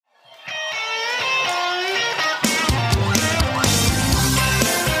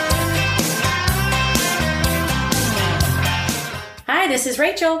this is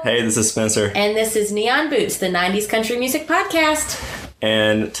Rachel. Hey, this is Spencer. And this is Neon Boots, the 90s Country Music Podcast.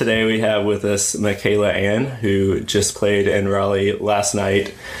 And today we have with us Michaela Ann, who just played in Raleigh last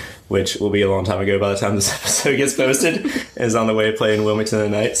night, which will be a long time ago by the time this episode gets posted, is on the way playing Wilmington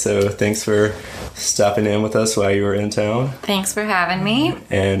tonight. So thanks for stopping in with us while you were in town. Thanks for having me.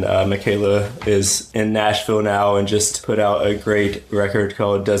 And Michaela is in Nashville now and just put out a great record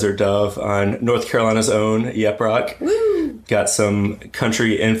called Desert Dove on North Carolina's own Yep Rock. Woo! Got some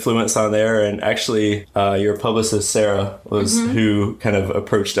country influence on there, and actually your publicist Sarah was who kind of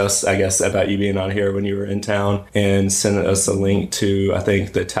approached us, I guess, about you being on here when you were in town and sent us a link to, I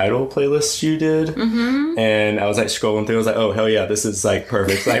think, the title playlist you did. And I was like scrolling through, I was like, oh hell yeah, this is like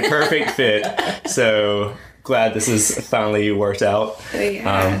perfect, like perfect fit. So glad this is finally worked out.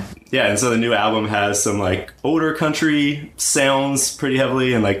 Yeah, and so the new album has some like older country sounds pretty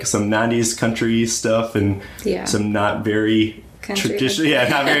heavily and like some 90s country stuff and some not very traditional,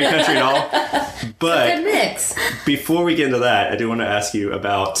 not very country at all. But good mix. Before we get into that, I do want to ask you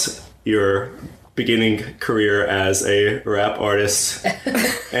about your beginning career as a rap artist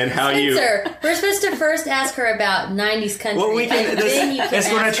and how Spencer, we're supposed to first ask her about 90s country. Well, we can. It's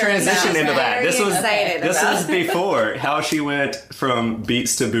going to transition into that. This was before how she went from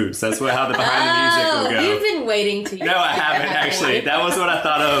beats to boots. That's how the behind the music will go. You've been waiting to. No, I haven't actually. That was what I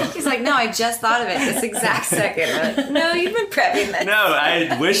thought of. He's like, no, I just thought of it this exact second. Like, no, you've been prepping this. No,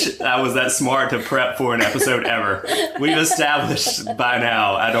 I wish I was that smart to prep for an episode ever. We've established by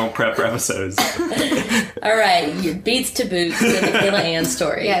now I don't prep for episodes. All right, your beats to boots, the Michaela Ann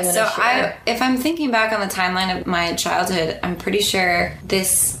story. Yeah, so if I'm thinking back on the timeline of my childhood, I'm pretty sure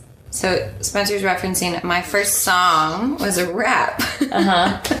this. So Spencer's referencing my first song was a rap.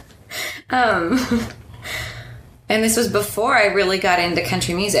 And this was before I really got into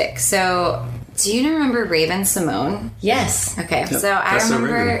country music. So do you remember Raven Simone? Yes. Okay, so I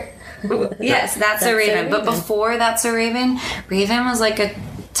remember. Yes, That's a Raven. But before That's a Raven, Raven was like a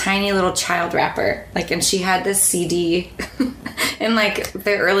tiny little child rapper, like, and she had this CD in like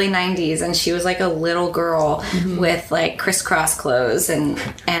the early 90s, and she was like a little girl with like crisscross clothes, and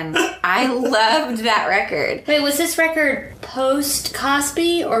I loved that record. Wait, was this record post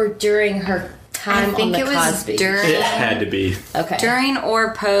Cosby or during her time on the Cosby? I think it was during. It had to be. Okay. During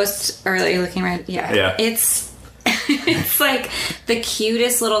or post, or are you looking right? Yeah. It's like the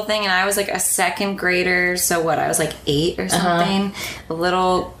cutest little thing, and I was like a second grader, so I was like 8 or something. A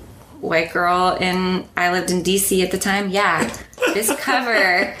little white girl, and I lived in DC at the time. Yeah, this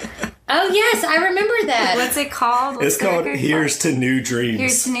cover. Oh yes, I remember that. What's it called? It's called Here's to New Dreams.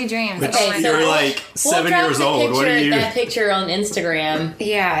 Here's to New Dreams. Okay, so you're like 7 years old. What are you? That picture on Instagram.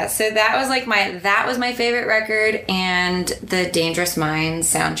 Yeah, so that was like my favorite record, and the Dangerous Minds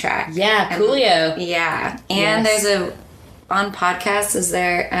soundtrack. Yeah, Coolio. Yeah, and there's on podcasts. Is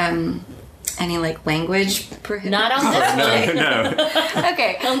there any like language prohibited? Not on this one. No.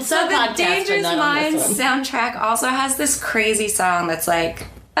 Okay, on some so podcasts, the Dangerous Minds soundtrack also has this crazy song that's like,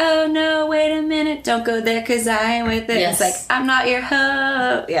 oh no, wait a minute, don't go there cause I ain't with it. Yes. It's like, I'm not your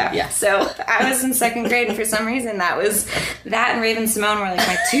hoe. Yeah. So I was in second grade, and for some reason that and Raven Simone were like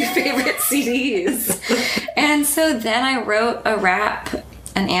my two favorite CDs. And so then I wrote a rap,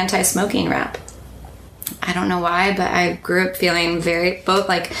 an anti-smoking rap. I don't know why, but I grew up feeling both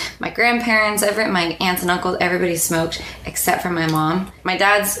like my grandparents, my aunts and uncles, everybody smoked except for my mom. My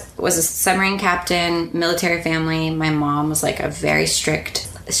dad's was a submarine captain, military family. My mom was like a very strict,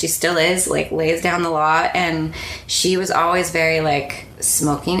 she still is, like lays down the law, and she was always very like,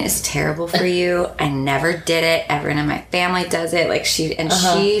 smoking is terrible for you. I never did it. Everyone in my family does it. Like she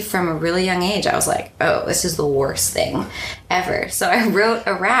from a really young age, I was like, oh, this is the worst thing ever. So I wrote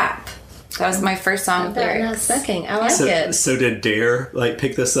a rap. That was my first song with lyrics. Not sucking. I like it. So did Dare like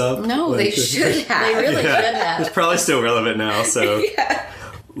pick this up? No, like, they should have. They really should have. It's probably still relevant now. So yeah,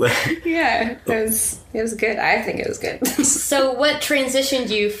 it was good. I think it was good. So what transitioned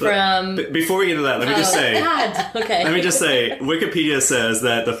you from? Before we get into that, let me just say. God. Okay. Let me just say, Wikipedia says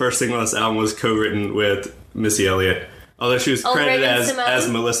that the first single on this album was co-written with Missy Elliott, although she was credited as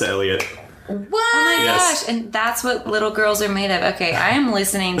Melissa Elliott. What? Oh my gosh, and that's what little girls are made of. Okay, I am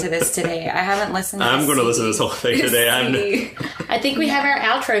listening to this today. I haven't listened to this. I'm going to listen to this whole thing today. I think we have our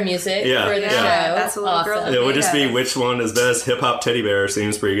outro music for the show. That's what little girls are made of. It would just be which one is best. Hip Hop Teddy Bear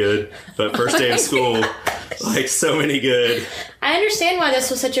seems pretty good. But First Day of School, like so many good. I understand why this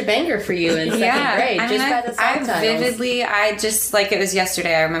was such a banger for you in second grade. By the song titles. I just, like it was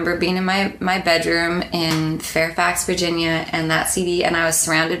yesterday, I remember being in my bedroom in Fairfax, Virginia, and that CD, and I was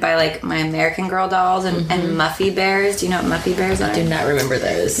surrounded by like my American Girl dolls and Muffy Bears. Do you know what Muffy Bears are? I do not remember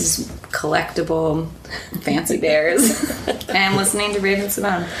those. collectible fancy bears and listening to Raven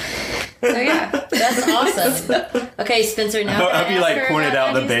Simone. So yeah, That's awesome. Okay, Spencer, now I hope you like pointed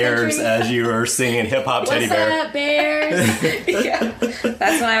out the bears as you were singing hip hop teddy What's bear. up, bears? yeah.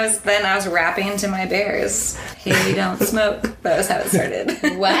 That's when I was rapping to my bears. Hey, don't smoke. That was how it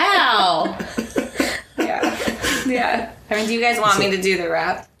started. Wow. Yeah. I mean, do you guys want me to do the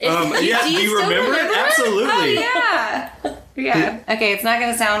rap? Yeah, do you still remember it? remember it? Absolutely. Oh, yeah. Okay, it's not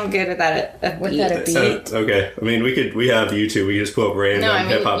going to sound good without a beat. Without a beat. So, okay. I mean, we have YouTube. We could just pull up random No, I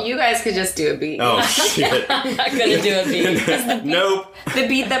hip hop. mean, you guys could just do a beat. Oh, shit. I'm not gonna do a beat. Nope. The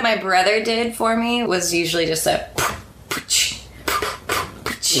beat that my brother did for me was usually just a...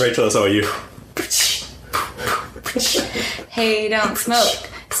 Rachel, that's all you. Hey, don't smoke.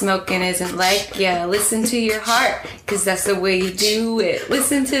 Smoking isn't like ya. Listen to your heart, cause that's the way you do it.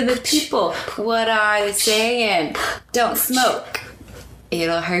 Listen to the people. What are they saying? Don't smoke.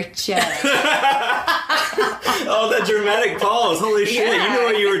 It'll hurt ya. Oh, that dramatic pause. Holy shit. You know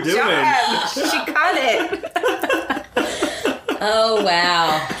what you were doing. Job. She caught it. Oh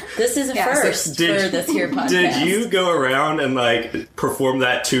wow, this is a Yeah, so first for this here podcast. Did you go around and like perform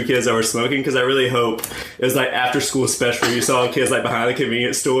that to kids that were smoking? Because I really hope it was like after school special. You saw kids like behind the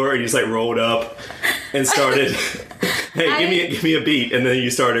convenience store, and you just like rolled up and started. Hey, give me a beat, and then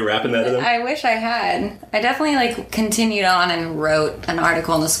you started rapping that to them. I wish I had. I definitely like continued on and wrote an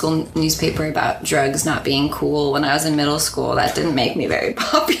article in the school newspaper about drugs not being cool when I was in middle school. That didn't make me very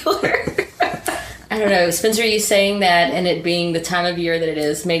popular. I don't know, Spencer, you saying that and it being the time of year that it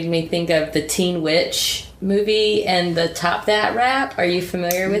is made me think of the Teen Witch movie and the Top That rap. Are you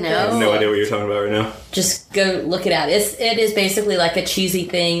familiar with No. I have this? no idea what you're talking about right now. Just go look it out. It is basically like a cheesy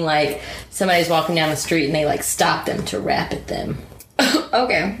thing, like somebody's walking down the street and they like stop them to rap at them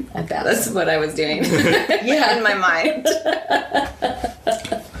Okay. about That's what I was doing. Yeah. In my mind.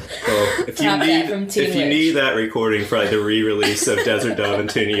 Well, if you Top that from need Teen if you Witch. need that recording for like the re-release of Desert Dove in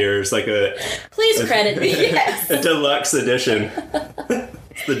 10 years, like a Please credit me. Yes. a deluxe edition.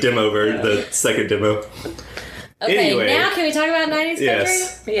 It's the demo version, the second demo. Okay, Anyway. now can we talk about 90s country?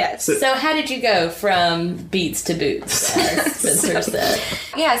 Yes. Yes. So how did you go from beats to boots, as Spencer said?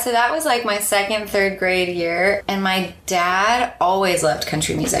 Yeah, so that was like my second, third grade year. And my dad always loved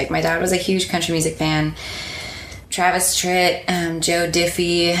country music. My dad was a huge country music fan. Travis Tritt, Joe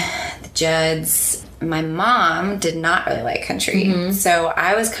Diffie, the Judds. My mom did not really like country. So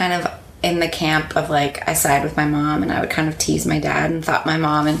I was kind of in the camp of like, I side with my mom, and I would kind of tease my dad and thought my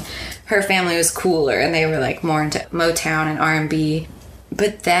mom and her family was cooler, and they were like more into Motown and R&B.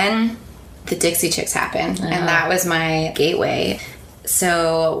 But then the Dixie Chicks happened, and that was my gateway.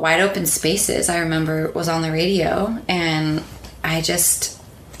 So Wide Open Spaces, I remember, was on the radio, and I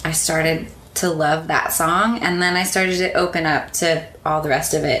started to love that song, and then I started to open up to all the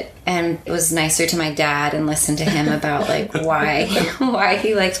rest of it, and it was nicer to my dad and listen to him about like why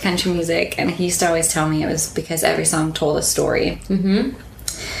he liked country music, and he used to always tell me it was because every song told a story.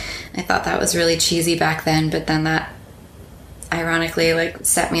 I thought that was really cheesy back then, but then that ironically like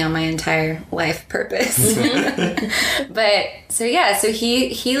set me on my entire life purpose. But so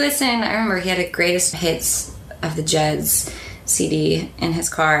he listened. I remember he had a greatest hits of the Judds CD in his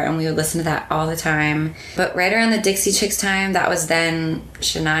car, and we would listen to that all the time. But right around the Dixie Chicks time, that was then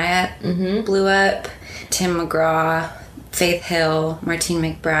Shania blew up, Tim McGraw, Faith Hill, Martine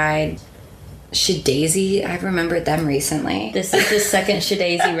McBride, Shadazy. I remembered them recently. This is the second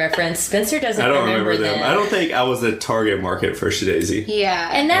Shadazy reference. Spencer doesn't I don't remember remember them. them. I don't think I was the target market for Shadazy.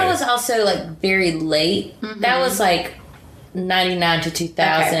 Yeah. And that Right. was also like very late. That was like 99 to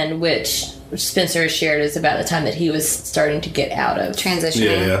 2000, which Spencer shared is about the time that he was starting to get out of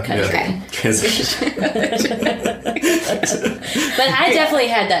transitioning. Yeah. country. Transition. But I definitely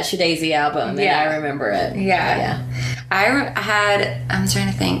had that Shadazy album, and Yeah. I remember it. Yeah. I'm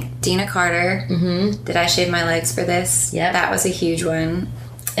trying to think, Dina Carter. Did I shave my legs for this? Yep. That was a huge one.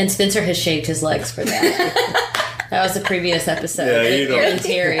 And Spencer has shaved his legs for that. That was a previous episode. Yeah, with you don't- Aaron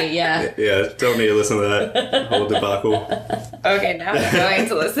Terry, yeah. Yeah, don't need to listen to that whole debacle. Okay, now I'm going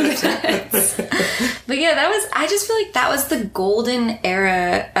to listen to that. But yeah, I just feel like that was the golden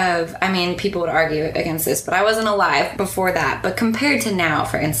era of, I mean, people would argue against this, but I wasn't alive before that. But compared to now,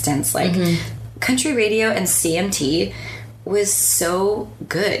 for instance, like country radio and CMT was so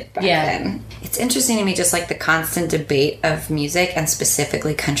good back then. It's interesting to me just like the constant debate of music, and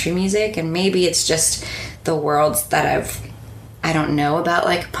specifically country music, and maybe it's just the worlds that I don't know about,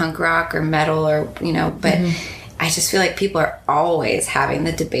 like punk rock or metal or, but I just feel like people are always having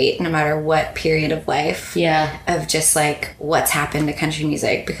the debate no matter what period of life of just like what's happened to country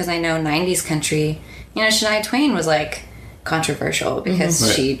music, because I know 90s country, Shania Twain was like controversial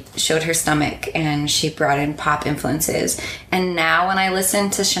because she showed her stomach and she brought in pop influences. And now when I listen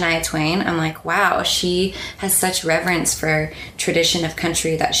to Shania Twain, I'm like, wow, she has such reverence for tradition of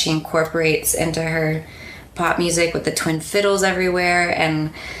country that she incorporates into her pop music with the twin fiddles everywhere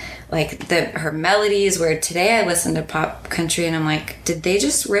and like her melodies, where today I listen to pop country and I'm like, did they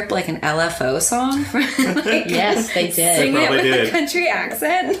just rip like an LFO song? Like, yes, they did. Sing it with did. a country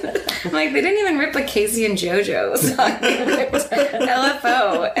accent? I'm like, they didn't even rip a Casey and JoJo song. They ripped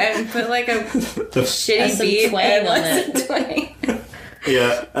LFO and put like a shitty beat twang on it. Twang.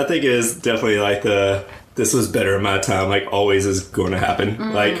 Yeah, I think it is definitely like this was better in my time, like always is going to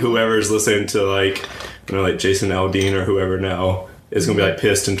happen. Like whoever's listening to like, like Jason Aldean or whoever now is going to be like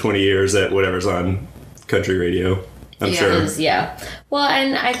pissed in 20 years at whatever's on country radio. I'm sure. Yeah. Well,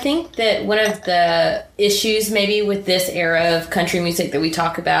 and I think that one of the issues maybe with this era of country music that we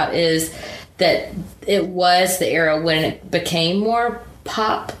talk about is that it was the era when it became more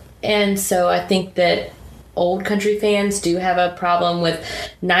pop. And so I think that old country fans do have a problem with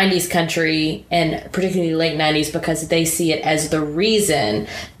 90s country and particularly late 90s because they see it as the reason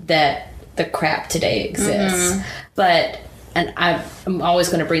that the crap today exists. But and I'm always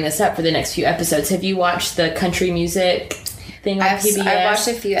going to bring this up for the next few episodes. Have you watched the country music thing on PBS? I watched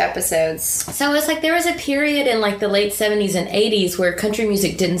a few episodes. So it's like there was a period in like the late 70s and 80s where country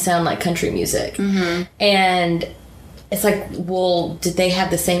music didn't sound like country music. And it's like, well, did they have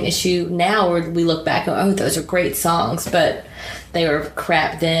the same issue now, or we look back and oh, those are great songs, but they were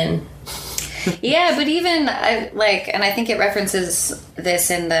crap then? Yeah, but even and I think it references this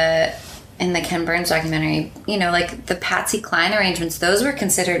in the Ken Burns documentary, like the Patsy Cline arrangements, those were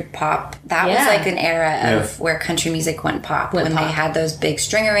considered pop. That was like an era of where country music went pop. They had those big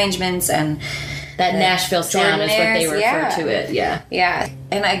string arrangements and that Nashville sound is what they refer to it. Yeah.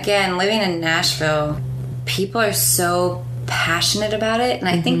 And again, living in Nashville, people are so passionate about it. And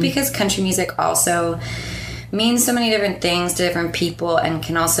I think because country music also means so many different things to different people and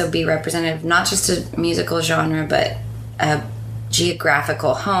can also be representative, not just a musical genre, but a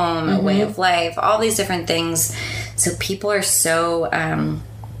geographical home, a way of life, all these different things. So people are so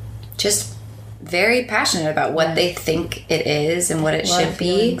just very passionate about what they think it is and what it should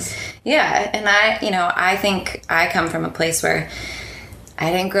be. Yeah. And I think I come from a place where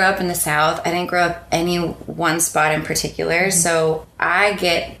I didn't grow up in the South. I didn't grow up any one spot in particular. So I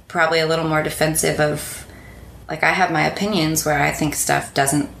get probably a little more defensive of, like, I have my opinions where I think stuff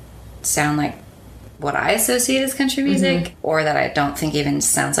doesn't sound like what I associate as country music, or that I don't think even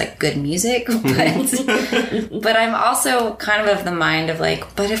sounds like good music. But I'm also kind of the mind of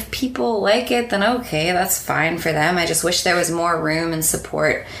like, but if people like it, then okay, that's fine for them. I just wish there was more room and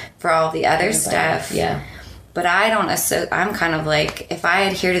support for all the other stuff. Yeah. But I don't, I'm kind of like, if I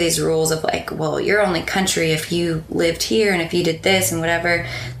adhere to these rules of like, well, you're only country if you lived here and if you did this and whatever,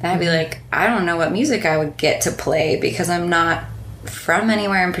 that'd be like, I don't know what music I would get to play because I'm not from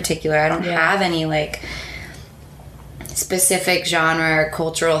anywhere in particular. I don't have any like specific genre or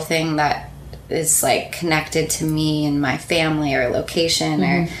cultural thing that is like connected to me and my family or location.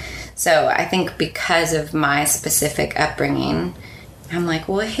 Or so I think because of my specific upbringing, I'm like,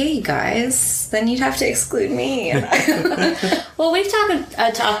 well, hey guys, then you'd have to exclude me. Well, we've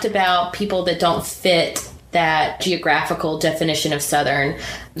talked about people that don't fit that geographical definition of Southern.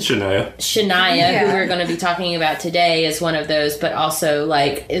 Shania, who we're going to be talking about today, is one of those, but also,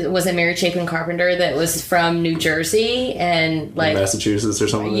 like, was it Mary Chapin Carpenter that was from New Jersey and, like... Massachusetts or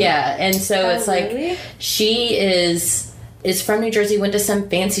something? Yeah, and so it's really? like, she is from New Jersey, went to some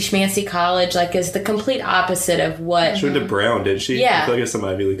fancy schmancy college, like, is the complete opposite of what... She went to Brown, did she? Yeah. I feel like it's some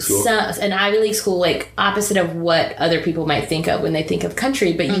Ivy League school. An Ivy League school, like, opposite of what other people might think of when they think of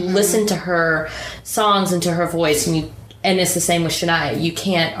country, but you listen to her songs and to her voice, and it's the same with Shania. You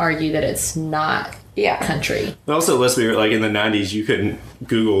can't argue that it's not country. But also, let's be like, in the 90s, you couldn't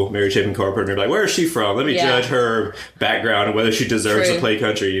Google Mary Chapin Carpenter and be like, where is she from? Let me judge her background and whether she deserves to play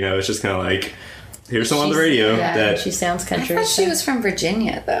country. It's just kind of like... Here's someone on the radio that... She sounds country. I thought she was from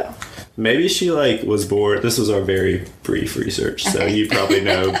Virginia, though. Maybe she, like, was born... This was our very brief research, so you probably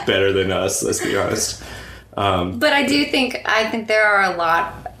know better than us, let's be honest. But I think there are a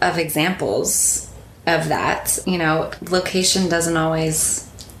lot of examples of that. Location doesn't always...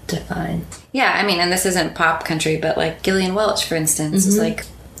 define. Yeah, I mean, and this isn't pop country, but, like, Gillian Welch, for instance, is, like,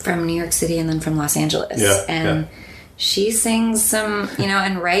 from New York City and then from Los Angeles. Yeah, and she sings some,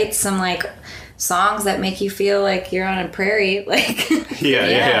 and writes some, like... songs that make you feel like you're on a prairie, like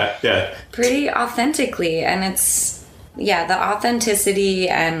yeah, pretty authentically. And it's the authenticity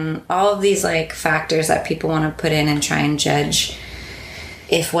and all of these like factors that people want to put in and try and judge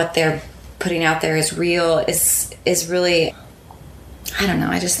if what they're putting out there is real is really, I don't know,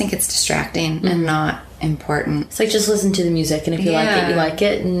 I just think it's distracting and not important. It's like, just listen to the music, and if you like it, you like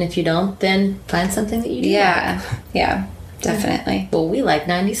it, and if you don't, then find something that you do. Yeah, definitely. Well, we like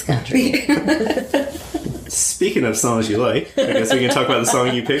 90s country. Speaking of songs you like, I guess we can talk about the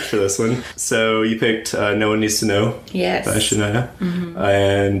song you picked for this one. So you picked No One Needs to Know Yes. by Shania.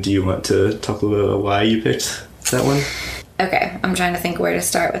 And do you want to talk a little bit about why you picked that one? Okay, I'm trying to think where to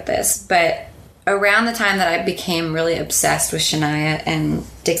start with this, but around the time that I became really obsessed with Shania and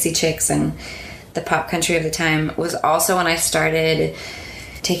Dixie Chicks and the pop country of the time was also when I started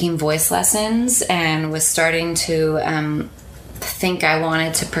taking voice lessons and was starting to think I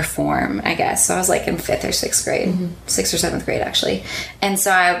wanted to perform, I guess. So I was like in 5th or 6th grade, 6th or 7th grade actually. And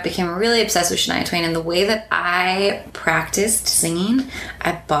so I became really obsessed with Shania Twain, and the way that I practiced singing,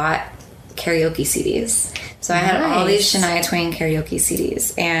 I bought karaoke CDs. So I had all these Shania Twain karaoke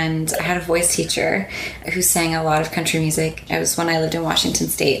CDs, and I had a voice teacher who sang a lot of country music. It was when I lived in Washington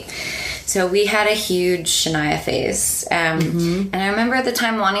State. So we had a huge Shania phase. And I remember at the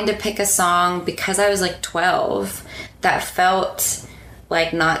time wanting to pick a song because I was like 12 that felt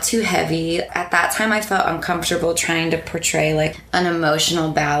like not too heavy. At that time I felt uncomfortable trying to portray like an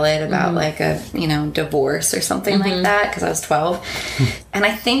emotional ballad about like a, divorce or something like that, because I was 12. And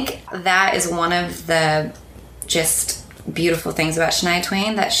I think that is one of the just beautiful things about Shania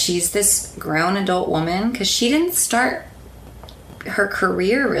Twain, that she's this grown adult woman, because she didn't start her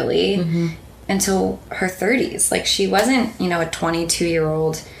career really until her 30s. Like, she wasn't, a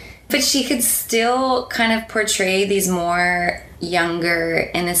 22-year-old, but she could still kind of portray these more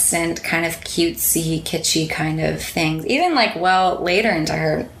younger, innocent, kind of cutesy, kitschy kind of things, even like later into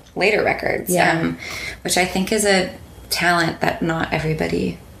her later records, which I think is a talent that not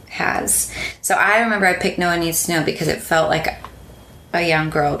everybody has. So I remember I picked No One Needs to Know because it felt like a young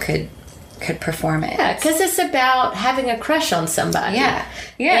girl could perform it. Yeah, because it's about having a crush on somebody. Yeah.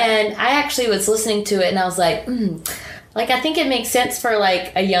 And I actually was listening to it, and I was like, I think it makes sense for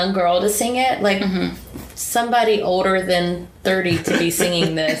like a young girl to sing it. Like, somebody older than 30 to be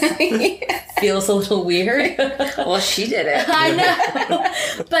singing this feels a little weird. Well, she did it. I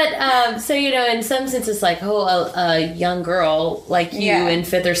know. But, so, in some sense, it's like, a young girl like you in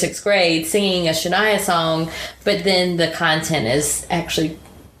 5th or 6th grade singing a Shania song, but then the content is actually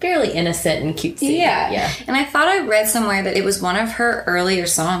fairly innocent and cutesy. Yeah. And I thought I read somewhere that it was one of her earlier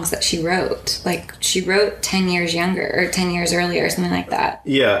songs that she wrote. Like, she wrote 10 years younger or 10 years earlier or something like that.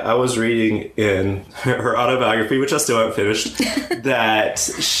 Yeah, I was reading in her autobiography, which I still haven't finished, that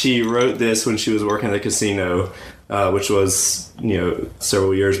she wrote this when she was working at the casino, which was,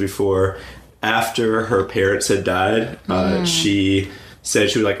 several years before. After her parents had died, she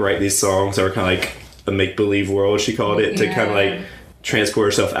said she would, write these songs that were kind of like a make-believe world, she called it, to kind of, transport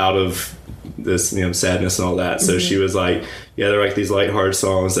herself out of this, sadness and all that. So she was like, they're these lighthearted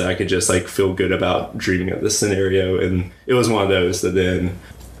songs that I could just feel good about dreaming of this scenario. And it was one of those that then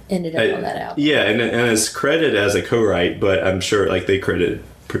ended up on that album. Yeah, and it's credited as a co-write, but I'm sure they credit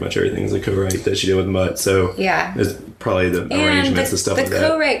pretty much everything as a co-write that she did with Mutt. So it's probably the arrangements and stuff like that. The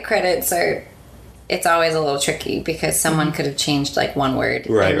co-write credits it's always a little tricky because someone could have changed one word.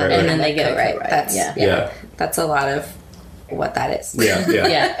 Right. And then they get it right. That's that's a lot of what that is.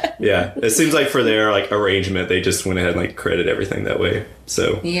 Yeah. It seems like for their arrangement, they just went ahead and credited everything that way.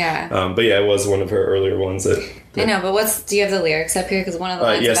 So but it was one of her earlier ones that I know. But do you have the lyrics up here? Because one of the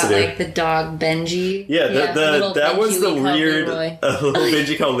lines about the dog Benji. Yeah, that was the weird little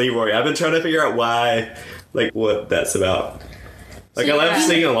Benji called Leroy. I've been trying to figure out why, what that's about. I love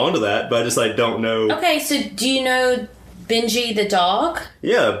singing along to that, but I just don't know. Okay, so do you know Benji the dog?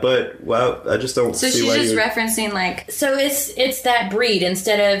 Yeah, but I just don't see why. So she's just referencing So it's that breed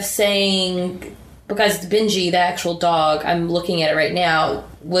instead of saying, because Benji, the actual dog, I'm looking at it right now,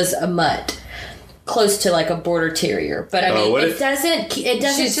 was a mutt. Close to a border terrier, but I mean, it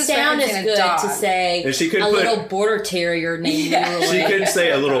doesn't sound as good to say little border terrier named Leroy. She couldn't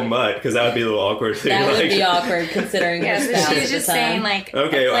say a little mutt because that would be a little awkward. That would be awkward considering. So she's just saying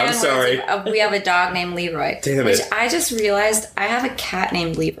okay, I'm sorry. We have a dog named Leroy. Damn which it! I just realized I have a cat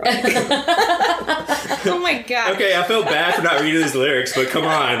named Leroy. Oh my god. Okay, I feel bad for not reading these lyrics, but come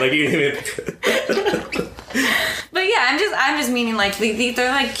on, you. But yeah, I'm just meaning they're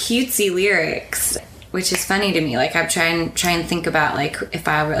cutesy lyrics, which is funny to me. I'm trying to think about if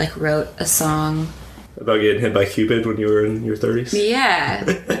I wrote a song about getting hit by Cupid when you were in your 30s. Yeah.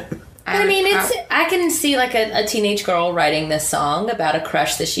 I mean, I can see a teenage girl writing this song about a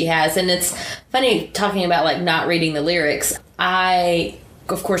crush that she has, and it's funny talking about not reading the lyrics. I,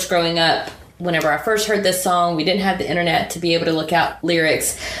 of course, growing up, whenever I first heard this song, we didn't have the internet to be able to look out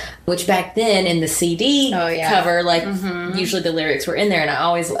lyrics. which back then in the CD cover, like usually the lyrics were in there, and I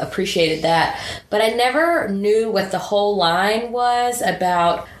always appreciated that. But I never knew what the whole line was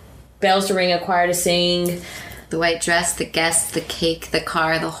about bells to ring, a choir to sing. The white dress, the guests, the cake, the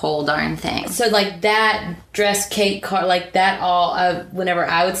car, the whole darn thing. So, like, that dress, cake, car, like, that all, whenever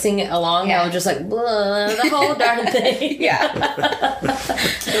I would sing it along, I would just, like, blah, the whole darn thing. Yeah.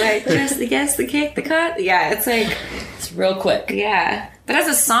 The white dress, the guests, the cake, the car. Yeah, it's like... It's real quick. Yeah. But as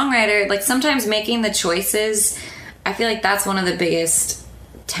a songwriter, like, sometimes making the choices, I feel like that's one of the biggest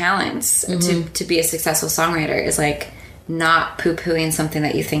talents to be a successful songwriter is, like, not poo-pooing something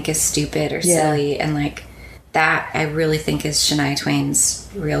that you think is stupid or silly and, like... That I really think is Shania Twain's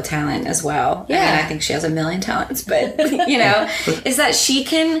real talent as well. Yeah. I mean, I think she has a million talents, but, you know, is that she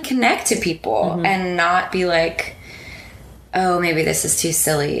can connect to people and not be like, oh, maybe this is too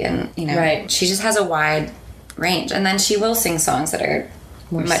silly. And, you know, she just has a wide range. And then she will sing songs that are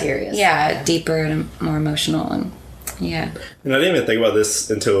more serious. Yeah, deeper and more emotional. And, yeah. And I didn't even think about this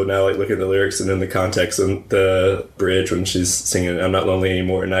until now, like, looking at the lyrics and then the context and the bridge when she's singing I'm Not Lonely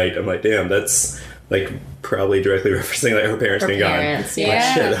Anymore at Night. I'm like, damn, that's... like probably directly referencing like her parents being gone. Yeah.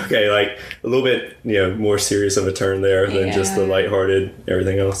 Like, shit, okay, like a little bit, you know, more serious of a turn there than just the lighthearted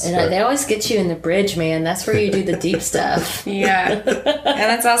everything else. And they always get you in the bridge, man. That's where you do the deep stuff. Yeah. And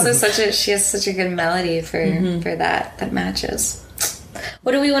that's also she has such a good melody for that matches.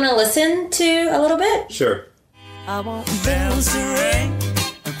 What do we want to listen to a little bit? Sure. I want bells to ring,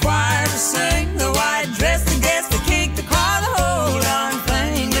 the choir to sing, the white dress, the guests, the cake, the car, the whole darn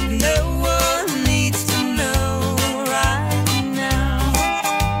thing that no one needs to know right now.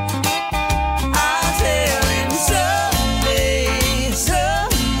 I'll tell him someday,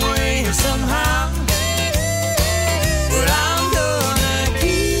 some way, somehow, but I'm gonna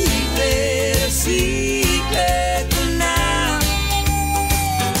keep it a secret for now.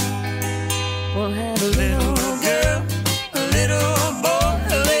 We'll have a little girl, a little boy,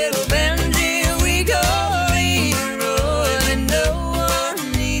 a little Benji, we go Leroy, and no one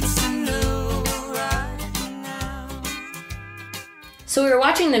needs to know right now. So we were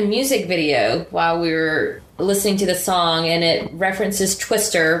watching the music video while we were listening to the song, and it references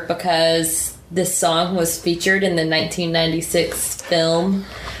Twister because this song was featured in the 1996 film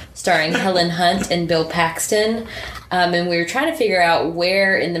starring Helen Hunt and Bill Paxton. And we were trying to figure out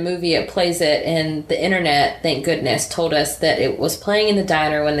where in the movie it plays it, and the internet, thank goodness, told us that it was playing in the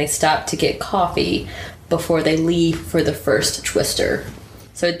diner when they stopped to get coffee before they leave for the first Twister.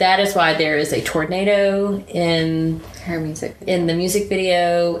 So that is why there is a tornado in Her music video. in the music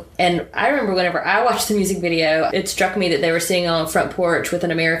video. And I remember whenever I watched the music video, it struck me that they were sitting on a front porch with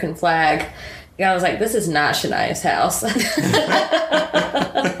an American flag. And I was like, this is not Shania's house. With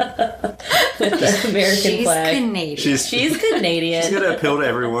the American She's flag. Canadian. She's Canadian. She's gonna appeal to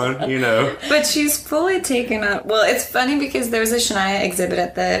everyone, you know. But she's fully taken up. Well, it's funny because there was a Shania exhibit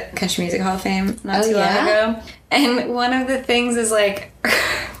at the Country Music Hall of Fame not too long ago. And one of the things is like,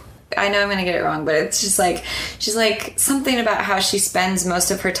 I know I'm going to get it wrong, but it's just like, she's like something about how she spends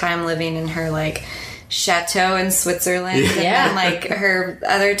most of her time living in her like chateau in Switzerland. And then like her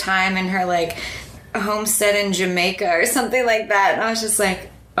other time in her like homestead in Jamaica or something like that. And I was just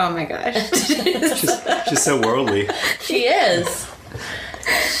like, oh my gosh. She's so worldly. She is.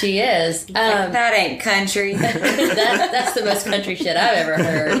 She is. That ain't country. That's the most country shit I've ever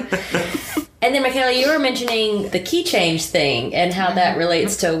heard. And then, Michaela, you were mentioning the key change thing and how that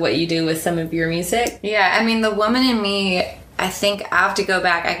relates to what you do with some of your music. Yeah, I mean, The Woman in Me, I think I have to go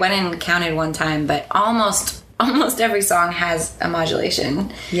back. I went and counted one time, but almost every song has a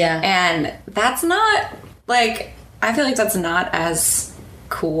modulation. Yeah. And that's not, like, I feel like that's not as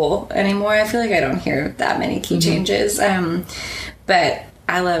cool anymore. I feel like I don't hear that many key changes. But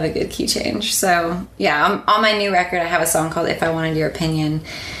I love a good key change. So, yeah, on my new record, I have a song called If I Wanted Your Opinion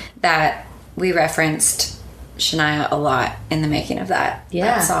that we referenced Shania a lot in the making of that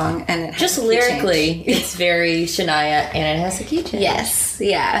song. And it has just a key lyrically, change. it's very Shania, and it has a key change. Yes,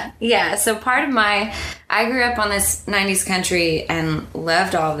 yeah. So part of I grew up on this 90s country and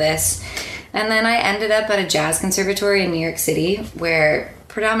loved all this. And then I ended up at a jazz conservatory in New York City where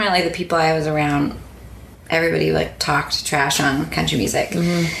predominantly the people I was around, everybody like talked trash on country music.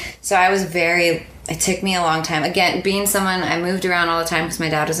 So I was it took me a long time. Again, being someone, I moved around all the time because my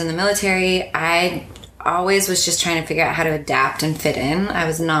dad was in the military. I always was just trying to figure out how to adapt and fit in. I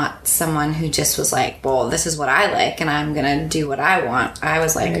was not someone who just was like, well, this is what I like and I'm going to do what I want. I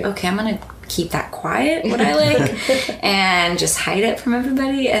was like, okay, I'm going to keep that quiet, what I like, and just hide it from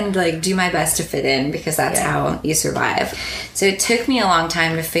everybody and like do my best to fit in because that's how you survive. So it took me a long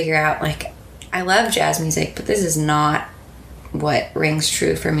time to figure out like, I love jazz music, but this is not what rings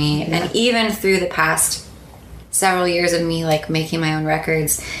true for me. And even through the past several years of me like making my own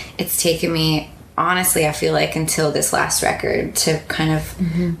records, it's taken me, honestly, I feel like until this last record to kind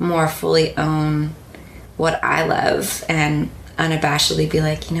of more fully own what I love and unabashedly be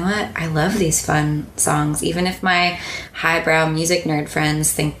like, you know what, I love these fun songs. Even if my highbrow music nerd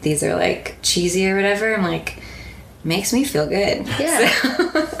friends think these are like cheesy or whatever, I'm like, makes me feel good. Yeah.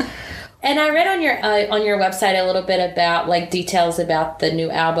 So. And I read on your website a little bit about like details about the new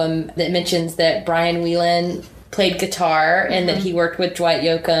album that mentions that Brian Whelan played guitar and that he worked with Dwight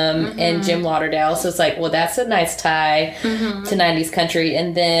Yoakam and Jim Lauderdale. So it's like, well, that's a nice tie to 90s country.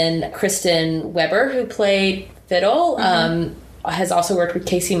 And then Kristen Weber, who played fiddle, has also worked with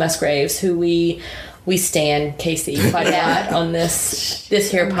Casey Musgraves, who we stan Casey quite a lot on this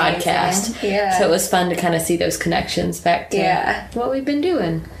here podcast. Yeah. So it was fun to kind of see those connections back to what we've been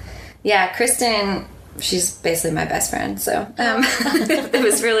doing. Yeah, Kristen, she's basically my best friend, so it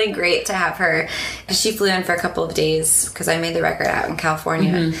was really great to have her. She flew in for a couple of days because I made the record out in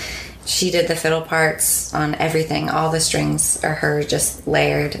California. She did the fiddle parts on everything. All the strings are her, just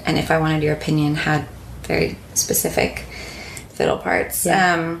layered. And If I Wanted Your Opinion had very specific fiddle parts.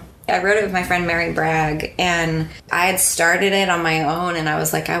 I wrote it with my friend Mary Bragg, and I had started it on my own, and I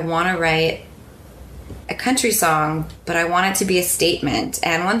was like, I want to write a country song, but I want it to be a statement.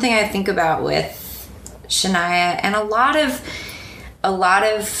 And one thing I think about with Shania and a lot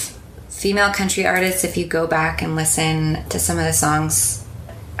of female country artists, if you go back and listen to some of the songs,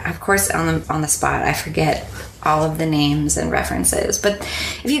 of course on the spot I forget all of the names and references, but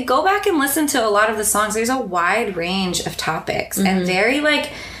if you go back and listen to a lot of the songs, there's a wide range of topics and very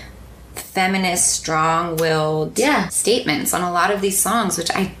like feminist, strong-willed statements on a lot of these songs,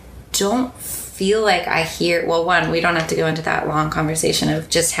 which I don't feel like I hear. Well, one, we don't have to go into that long conversation of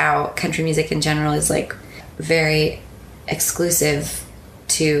just how country music in general is like very exclusive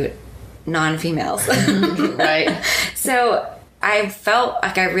to non-females. Right. So I felt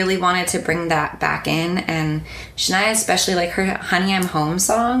like I really wanted to bring that back in, and Shania, especially like her Honey I'm Home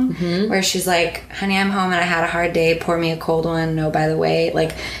song, where she's like, honey, I'm home and I had a hard day, pour me a cold one, no, by the way,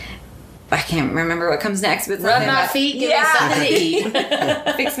 like, I can't remember what comes next, but rub my feet, give me something to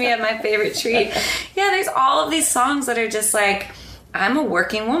eat. Fix me up my favorite treat. Yeah, there's all of these songs that are just like, I'm a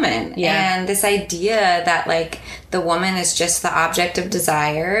working woman. Yeah. And this idea that like the woman is just the object of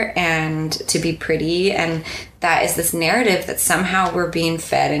desire and to be pretty, and that is this narrative that somehow we're being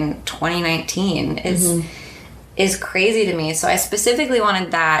fed in 2019 is crazy to me. So I specifically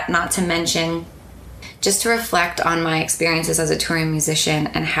wanted that, not to mention just to reflect on my experiences as a touring musician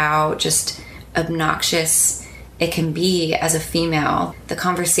and how just obnoxious it can be as a female. The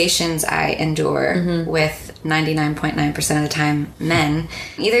conversations I endure with 99.9% of the time men,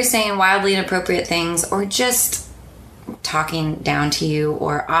 either saying wildly inappropriate things or just talking down to you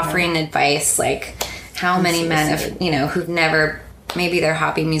or offering advice. Like how many men have, who've never, maybe they're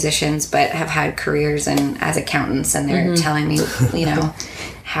hobby musicians, but have had careers as accountants, and they're telling me,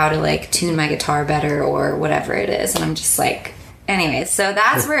 how to like tune my guitar better or whatever it is. And I'm just like, anyway, so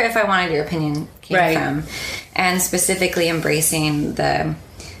that's where If I Wanted Your Opinion came from. And specifically embracing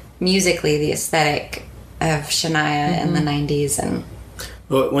musically the aesthetic of Shania in the 90s. And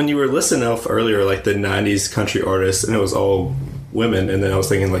well, when you were listing off earlier, like the 90s country artists, and it was all women, and then I was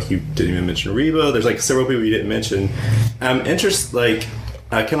thinking like you didn't even mention Reba. There's like several people you didn't mention. I'm interested, like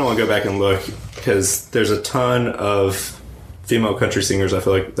I kind of want to go back and look because there's a ton of female country singers I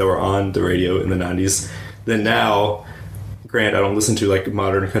feel like that were on the radio in the 90s. Then now, Grant, I don't listen to like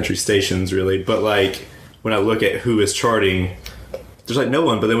modern country stations really, but like when I look at who is charting, there's like no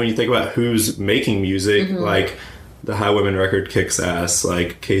one. But then when you think about who's making music, like the High Women record kicks ass,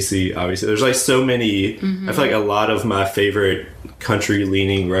 like Casey, obviously. There's like so many. I feel like a lot of my favorite country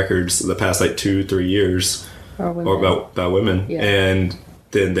leaning records the past like 2-3 years are about women, and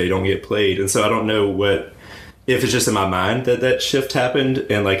then they don't get played. And so I don't know if it's just in my mind that shift happened,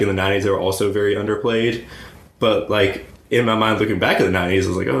 and like in the 90s they were also very underplayed, but like in my mind looking back at the 90s I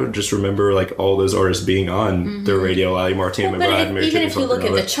was like, oh, just remember like all those artists being on the radio, Ali Martina McBride, Mary even if you look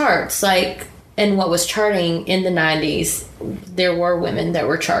at the charts, like, and what was charting in the 90s, there were women that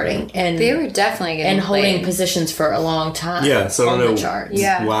were charting, and they were definitely getting holding played. Positions for a long time. Yeah, so I don't know charts.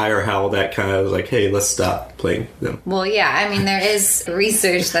 why or how that kind of was like, hey, let's stop playing them. Well, yeah, I mean, there is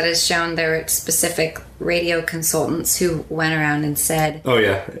research that has shown there are specific radio consultants who went around and said, oh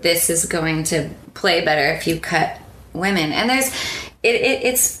yeah, this is going to play better if you cut women. And there's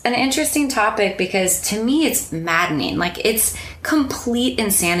it's an interesting topic because to me it's maddening. Like, it's complete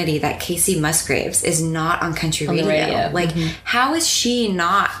insanity that Casey Musgraves is not on country radio. Like, how is she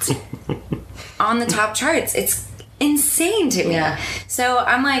not on the top charts? insane to me. Yeah. So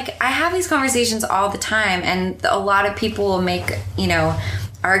I'm like, I have these conversations all the time, and a lot of people will make, you know,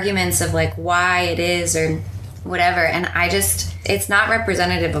 arguments of like why it is or whatever, and I just, it's not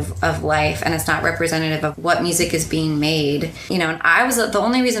representative of life, and it's not representative of what music is being made, you know. And I was, the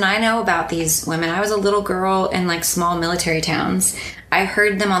only reason I know about these women, I was a little girl in like small military towns. I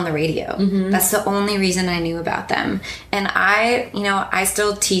heard them on the radio. That's the only reason I knew about them. And I, you know, I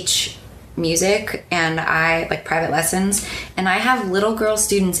still teach music, and I like private lessons, and I have little girl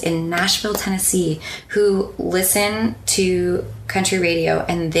students in Nashville, Tennessee who listen to country radio,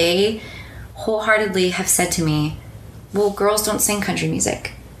 and they wholeheartedly have said to me, well, girls don't sing country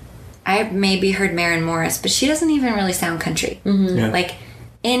music. I maybe heard Maren Morris, but she doesn't even really sound country. Yeah. Like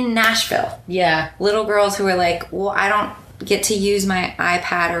in Nashville, Yeah. little girls who are like, well, I don't get to use my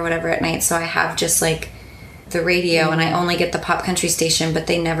iPad or whatever at night, so I have just like the radio, and I only get the pop country station, but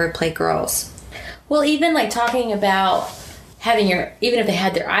they never play girls. Well, even like talking about having even if they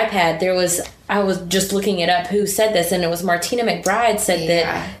had their iPad, I was just looking it up who said this, and it was Martina McBride said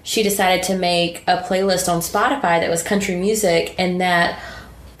that she decided to make a playlist on Spotify that was country music, and that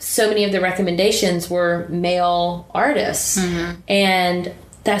so many of the recommendations were male artists. And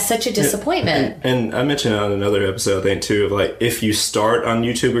that's such a disappointment. And I mentioned on another episode, I think, too, of like, if you start on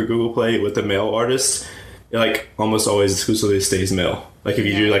YouTube or Google Play with a male artist, it like almost always exclusively stays male. Like if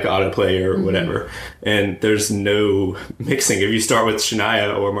you do like autoplay or whatever, and there's no mixing. If you start with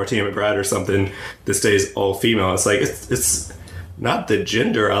Shania or Martina McBride or something that stays all female, it's like, it's not the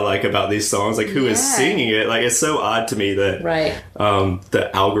gender I like about these songs. Like who is singing it? Like it's so odd to me that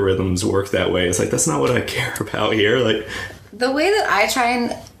the algorithms work that way. It's like, that's not what I care about here. Like, the way that I try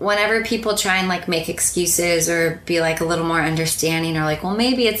and, whenever people try and like make excuses or be like a little more understanding, or like, well,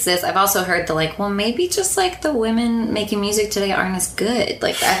 maybe it's this. I've also heard the like, well, maybe just like the women making music today aren't as good.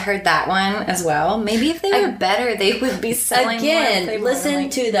 Like I've heard that one as well. Maybe if they were better, they would be selling Again, more. listen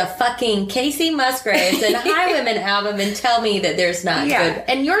to the fucking Casey Musgraves and High Women album and tell me that there's not good,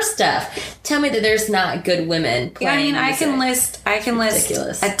 and your stuff. Tell me that there's not good women playing. I mean, music. I can list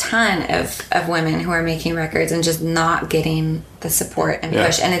Ridiculous. a ton of women who are making records and just not getting the support and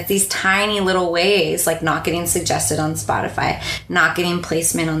push. And it's these tiny little ways, like not getting suggested on Spotify, not getting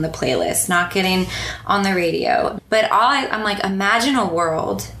placement on the playlist, not getting on the radio. But I'm like, imagine a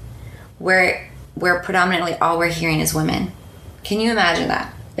world where predominantly all we're hearing is women. Can you imagine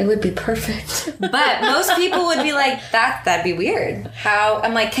that? It would be perfect. But most people would be like, that'd be weird. How?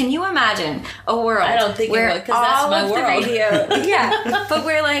 I'm like, can you imagine a world I don't think it where would, 'cause that's all my of world. the radio, but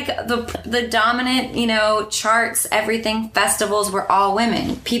where like the dominant, you know, charts, everything, festivals were all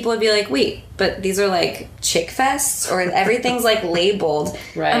women. People would be like, wait, but these are like chick fests, or everything's like labeled.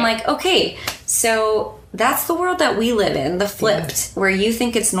 Right. I'm like, okay, so that's the world that we live in, the flipped, where you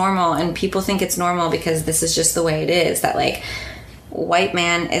think it's normal and people think it's normal because this is just the way it is, that like white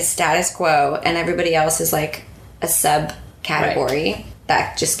man is status quo and everybody else is like a subcategory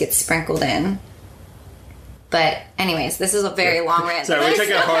that just gets sprinkled in. But anyways, this is a very long rant. sorry, we took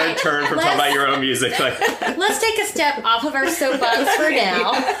a hard turn from talking about your own music. Like, Let's take a step off of our soapbox for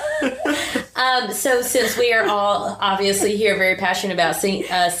now. So since we are all obviously here very passionate about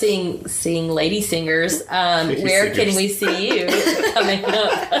seeing lady singers, where can we see you coming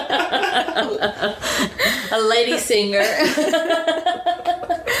up? A lady singer.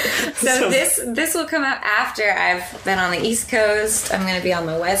 So this will come out after I've been on the East Coast. I'm going to be on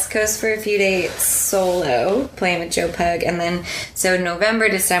the West Coast for a few dates solo, playing with Joe Pug. And then, so November,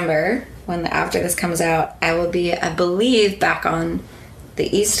 December, after this comes out, I will be, I believe, back on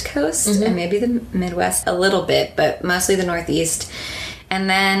the East Coast and maybe the Midwest a little bit, but mostly the Northeast. And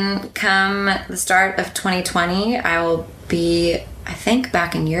then come the start of 2020, I will be, I think,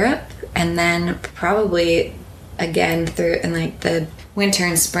 back in Europe, and then probably again through in like the winter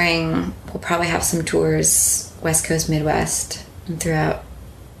and spring, we'll probably have some tours, West Coast, Midwest, and throughout.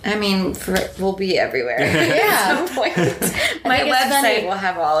 I mean, we'll be everywhere at some point. My website will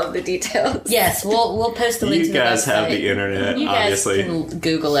have all of the details. Yes, we'll post the link to the website. you guys have the internet, you obviously. guys can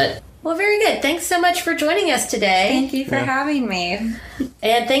Google it. Well, very good. Thanks so much for joining us today. Thank you for having me.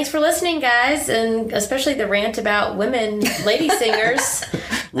 And thanks for listening, guys, and especially the rant about women lady singers.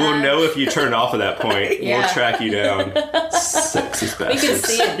 We'll know if you turned off at that point. Yeah. We'll track you down. Sexist bastards. We can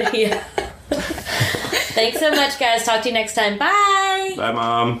see it. Yeah. Thanks so much, guys. Talk to you next time. Bye. Bye,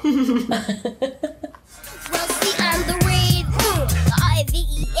 Mom.